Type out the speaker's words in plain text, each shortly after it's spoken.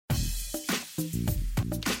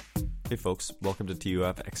Hey folks, welcome to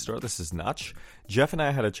TUF Extra. This is Nach. Jeff and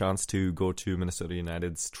I had a chance to go to Minnesota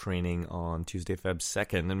United's training on Tuesday, Feb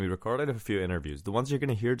 2nd, and we recorded a few interviews. The ones you're going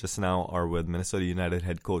to hear just now are with Minnesota United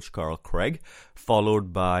head coach Carl Craig,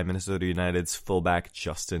 followed by Minnesota United's fullback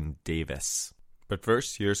Justin Davis. But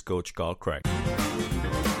first, here's Coach Carl Craig.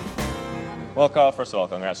 Well, Carl, first of all,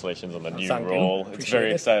 congratulations on the new role. It's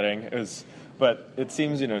very exciting. But it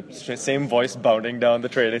seems, same voice bounding down the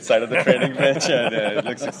training side of the training pitch, and it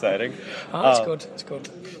looks exciting. It's good. It's good.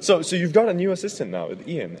 So you've got a new assistant now with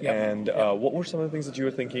Ian, Yep. and what were some of the things that you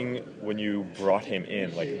were thinking when you brought him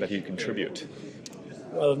in, like that he'd contribute?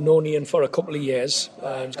 Well, I've known Ian for a couple of years.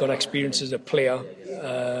 He's got experience as a player.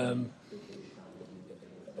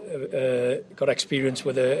 Got experience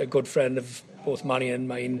with a good friend of both Manny and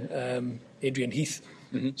mine, Adrian Heath.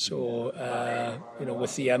 Mm-hmm. So,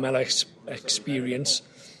 with the MLS experience,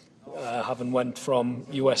 having went from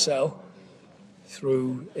USL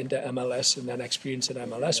through into MLS and then experience in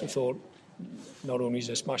MLS, we thought not only is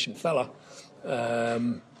he a smashing fella,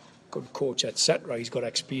 good coach, etc. He's got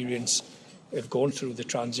experience of going through the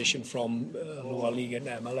transition from lower league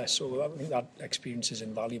into MLS. So I think that experience is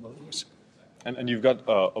invaluable to us. And you've got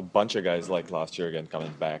a bunch of guys like last year again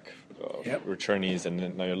coming back, Yep. returnees,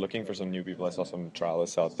 and now you're looking for some new people. I saw some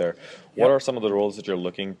trialists out there. What are some of the roles that you're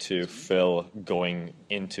looking to fill going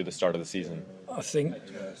into the start of the season? I think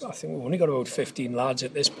we've only got about 15 lads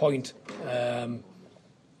at this point.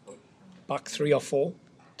 Back 3 or 4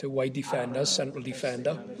 to wide defenders, central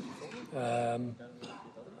defender. I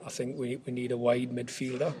think we need a wide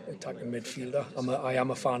midfielder, attacking midfielder. I am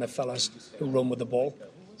a fan of fellas who run with the ball.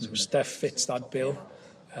 So Steph fits that bill,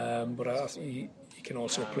 but I think he can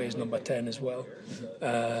also play as number 10 as well.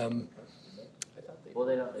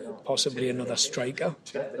 Possibly another striker,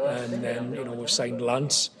 and then we've signed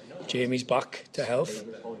Lance. Jamie's back to health.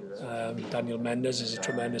 Daniel Mendes is a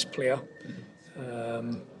tremendous player.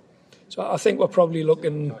 So I think we're probably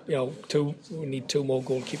looking, we need 2 more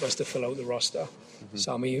goalkeepers to fill out the roster. Mm-hmm.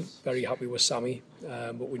 Sammy, very happy with Sammy,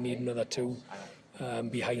 but we need another 2.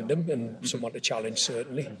 Behind him and someone to challenge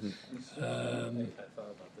certainly.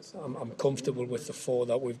 I'm comfortable with the 4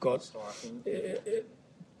 that we've got.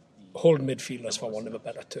 Holding midfielders, for want of a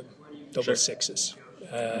better term, double sixes.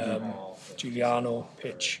 Giuliano,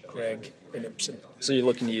 Pitch, Craig, and Ibsen. So you're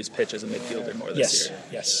looking to use Pitch as a midfielder more this year?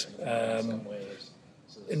 Yes.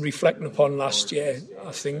 In reflecting upon last year,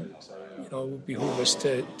 I think it would behoove us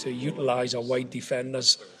to utilise our wide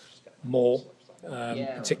defenders more.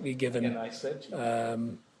 Particularly given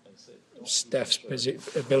Steph's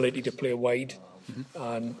ability to play wide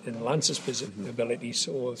and Lance's ability.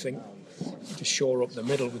 So I think to shore up the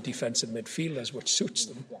middle with defensive midfielders, which suits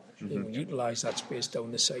them, utilise that space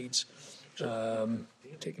down the sides.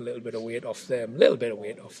 Take a little bit of weight off them,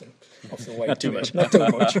 off the wide. Not too much,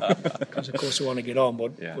 because of course we want to get on,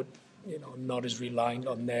 but not as reliant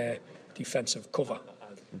on their defensive cover.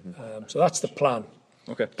 So that's the plan.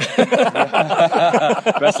 Okay.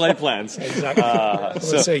 Best laid plans. Exactly.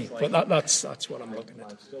 We'll see. But that's what I'm looking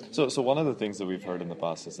at. So one of the things that we've heard in the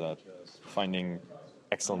past is that finding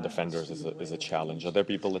excellent defenders is a challenge. Are there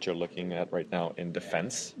people that you're looking at right now in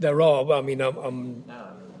defence? There are. I mean, I'm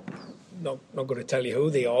not going to tell you who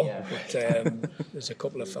they are, but there's a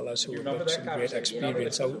couple of fellas who have got some great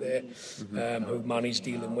experience out there, who Manny's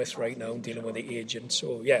dealing with right now, dealing with the agent.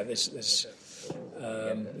 So yeah, there's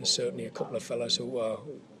certainly a couple of fellas who are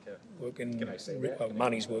working.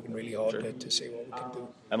 Manny's working really hard to see what we can do.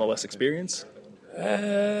 MLS experience?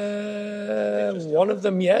 One of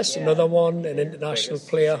them, yes. Another one, an international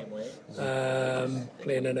player,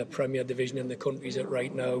 playing in a Premier Division in the countries at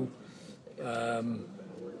right now.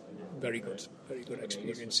 Very good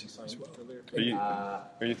experience as well.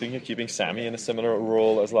 Are you thinking of keeping Sammy in a similar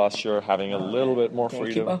role as last year, having a little bit more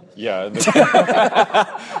freedom? Goalkeeper? Yeah.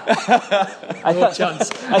 I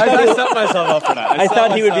set myself up for that. I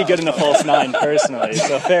thought he would be good in a false 9 personally,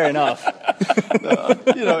 so fair enough.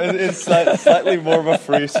 It's slightly more of a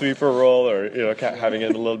free sweeper role, or having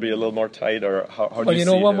it a little more tight, or how do you see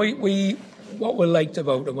when it? what we liked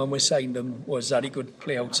about him when we signed him was that he could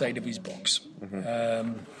play outside of his box.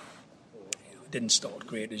 Didn't start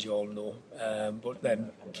great, as you all know, but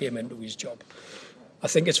then came into his job. I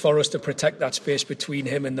think it's for us to protect that space between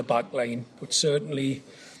him and the back line, but certainly,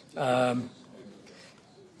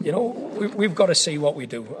 we've got to see what we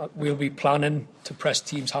do. We'll be planning to press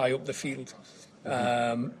teams high up the field.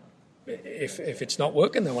 If it's not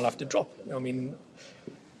working, then we'll have to drop. I mean,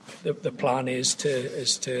 the plan is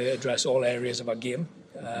to address all areas of our game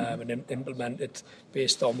and implement it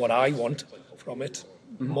based on what I want from it.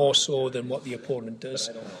 More so than what the opponent does,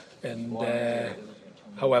 and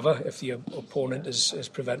However, if the opponent is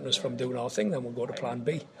preventing us from doing our thing, then we'll go to plan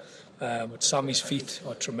B. But Sammy's feet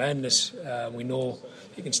are tremendous. We know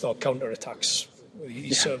he can start counter-attacks.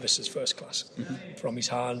 His service is first class, from his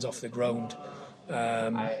hands off the ground.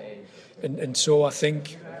 And so I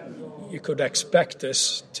think you could expect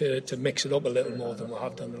us to mix it up a little more than we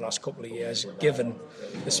have done the last couple of years, given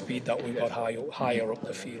the speed that we've got higher up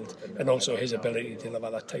the field, and also his ability to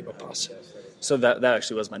deliver that type of pass. So that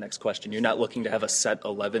actually was my next question. You're not looking to have a set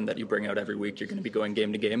 11 that you bring out every week. You're going to be going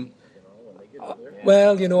game to game?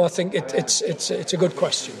 Well, I think it's a good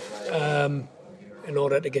question. In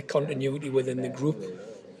order to get continuity within the group,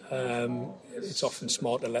 it's often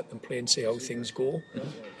smart to let them play and see how things go.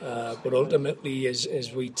 But ultimately,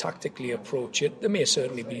 as we tactically approach it, there may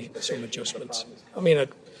certainly be some adjustments. I mean,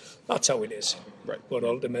 that's how it is. Right. But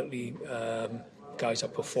ultimately, guys are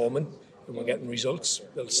performing and we're getting results.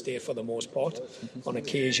 They'll stay for the most part. On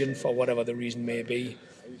occasion, for whatever the reason may be,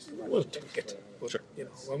 we'll tweak it. But, sure.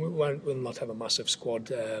 We'll not have a massive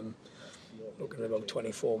squad. Looking at about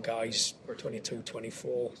 24 guys, 22,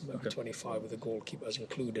 24, maybe 25 with the goalkeepers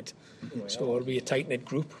included. So it'll be a tight-knit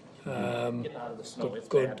group.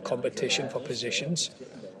 Good competition for positions.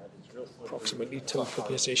 Approximately 2 per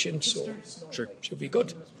position, so should be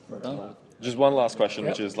good. Just one last question,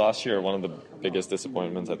 which is last year, one of the biggest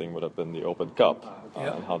disappointments, I think, would have been the Open Cup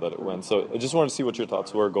and how that went. So I just wanted to see what your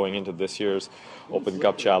thoughts were going into this year's Open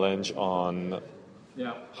Cup challenge on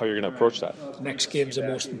how you're going to approach that. Next game's the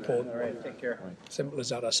most important one. Simple as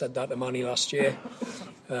that. I said that to Manny last year.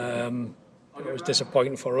 It was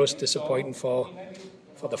disappointing for us, disappointing for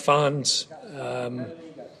the fans.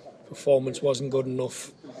 Performance wasn't good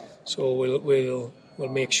enough, so we'll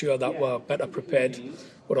make sure that we're better prepared.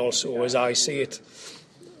 But also, as I see it,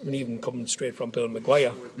 and even coming straight from Bill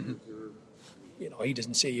Maguire, he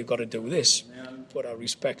doesn't say you've got to do this, but I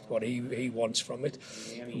respect what he wants from it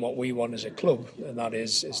and what we want as a club, and that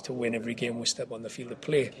is to win every game we step on the field of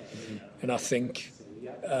play. And I think,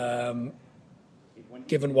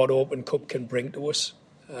 given what Open Cup can bring to us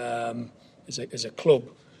as a club,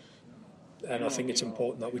 and I think it's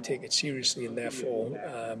important that we take it seriously, and therefore,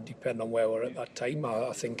 depending on where we're at that time,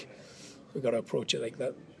 I think we've got to approach it like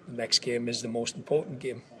that. The next game is the most important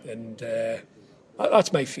game, and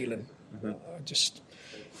that's my feeling.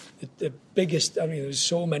 The biggest, there's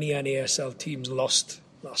so many NASL teams lost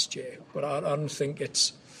last year, but I don't think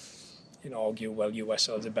it's, argue, well,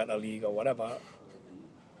 USL is a better league or whatever.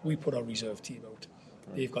 We put our reserve team out.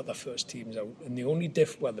 They've got their first teams out. And the only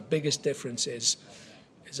the biggest difference is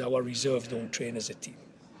our reserves don't train as a team.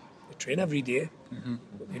 They train every day,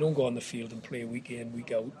 but they don't go on the field and play week in,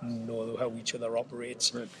 week out and know how each other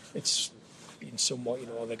operates. Right. It's been somewhat,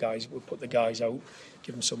 the guys, we'll put the guys out,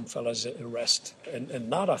 give them some fellas a rest. And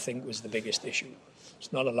that, I think, was the biggest issue.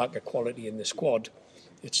 It's not a lack of quality in the squad.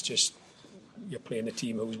 It's just you're playing a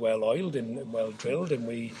team who's well-oiled and well-drilled, and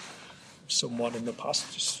we somewhat in the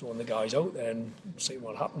past just throwing the guys out there and seeing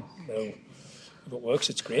what happens. Now, if it works,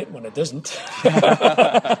 it's great. When it doesn't, you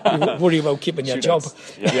worry about keeping your job.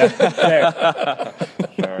 Yeah.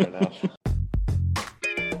 Fair enough.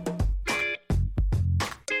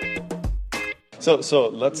 So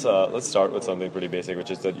let's start with something pretty basic, which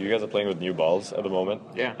is that you guys are playing with new balls at the moment.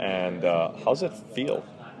 Yeah. And how's it feel?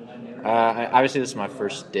 Obviously, this is my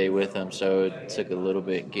first day with them, so it took a little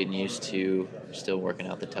bit getting used to still working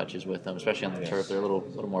out the touches with them, especially on the turf. They're a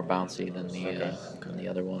little more bouncy than the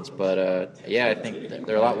other ones. But, I think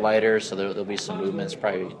they're a lot lighter, so there'll be some movements.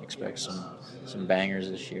 Probably expect some bangers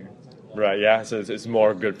this year. Right, yeah, so it's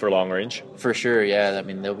more good for long range? For sure, yeah.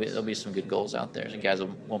 There'll be some good goals out there. The guys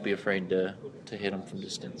won't be afraid to hit them from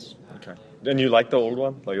distance. Okay. And you like the old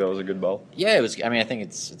one? Like, that was a good ball? Yeah, it was. I think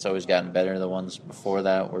it's always gotten better. The ones before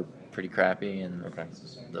that were pretty crappy, and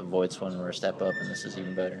the Voigts one were a step up, and this is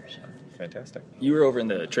even better. So. Fantastic. You were over in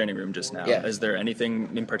the training room just now. Yeah. Is there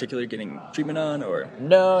anything in particular getting treatment on, or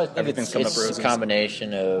no? I think everything's coming up roses? It's a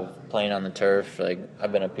combination of playing on the turf. Like,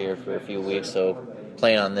 I've been up here for a few weeks, so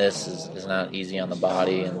playing on this is not easy on the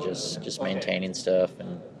body, and just maintaining stuff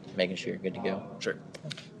and making sure you're good to go. Sure.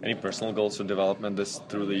 Any personal goals for development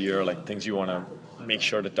through the year, like things you want to make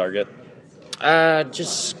sure to target?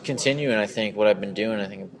 Just continuing, I think, what I've been doing. I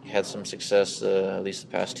think I've had some success, at least the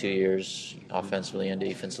past 2 years, offensively and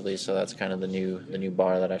defensively, so that's kind of the new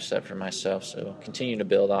bar that I've set for myself. So continue to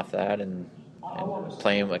build off that and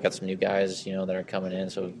playing. I got some new guys, that are coming in,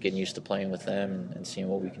 so getting used to playing with them and seeing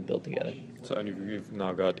what we can build together. So you've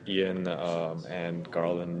now got Ian and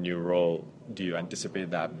Carl in a new role. Do you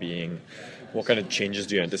anticipate that being, what kind of changes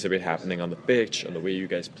do you anticipate happening on the pitch, on the way you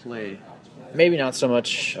guys play? Maybe not so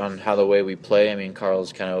much on how the way we play. I mean,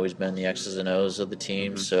 Carl's kind of always been the X's and O's of the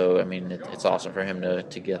team, so I mean, it's awesome for him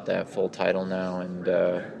to get that full title now. And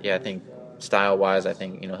I think style-wise, I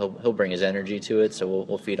think he'll bring his energy to it, so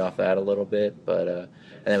we'll feed off that a little bit. But and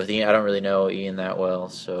then with Ian, I don't really know Ian that well,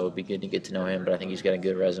 so it'd be good to get to know him. But I think he's got a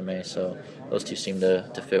good resume, so those two seem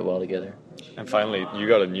to fit well together. And finally, you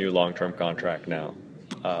got a new long-term contract now.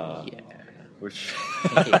 Which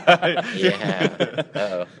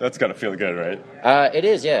that's gotta feel good, right? It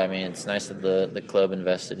is, yeah. I mean, it's nice that the club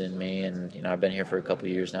invested in me, and I've been here for a couple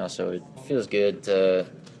of years now, so it feels good to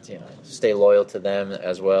stay loyal to them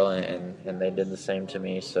as well, and they did the same to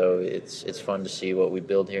me. So it's fun to see what we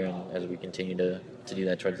build here, and as we continue to do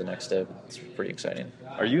that towards the next step, it's pretty exciting.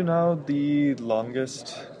 Are you now the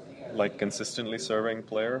longest, consistently serving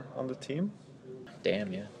player on the team?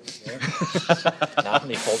 Damn, yeah. Not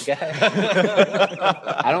the old guy.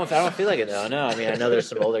 I don't feel like it though. No, I mean I know there's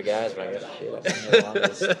some older guys, but I guess I've been here the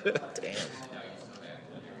longest. Damn.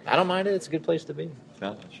 I don't mind it. It's a good place to be.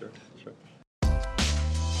 Yeah, sure.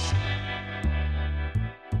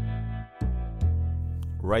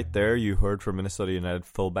 Right there, you heard from Minnesota United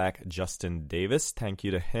fullback Justin Davis. Thank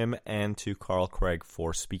you to him and to Carl Craig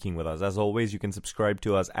for speaking with us. As always, you can subscribe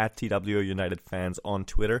to us at TWO United Fans on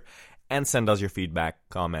Twitter and send us your feedback,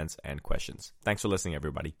 comments, and questions. Thanks for listening,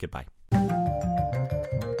 everybody. Goodbye.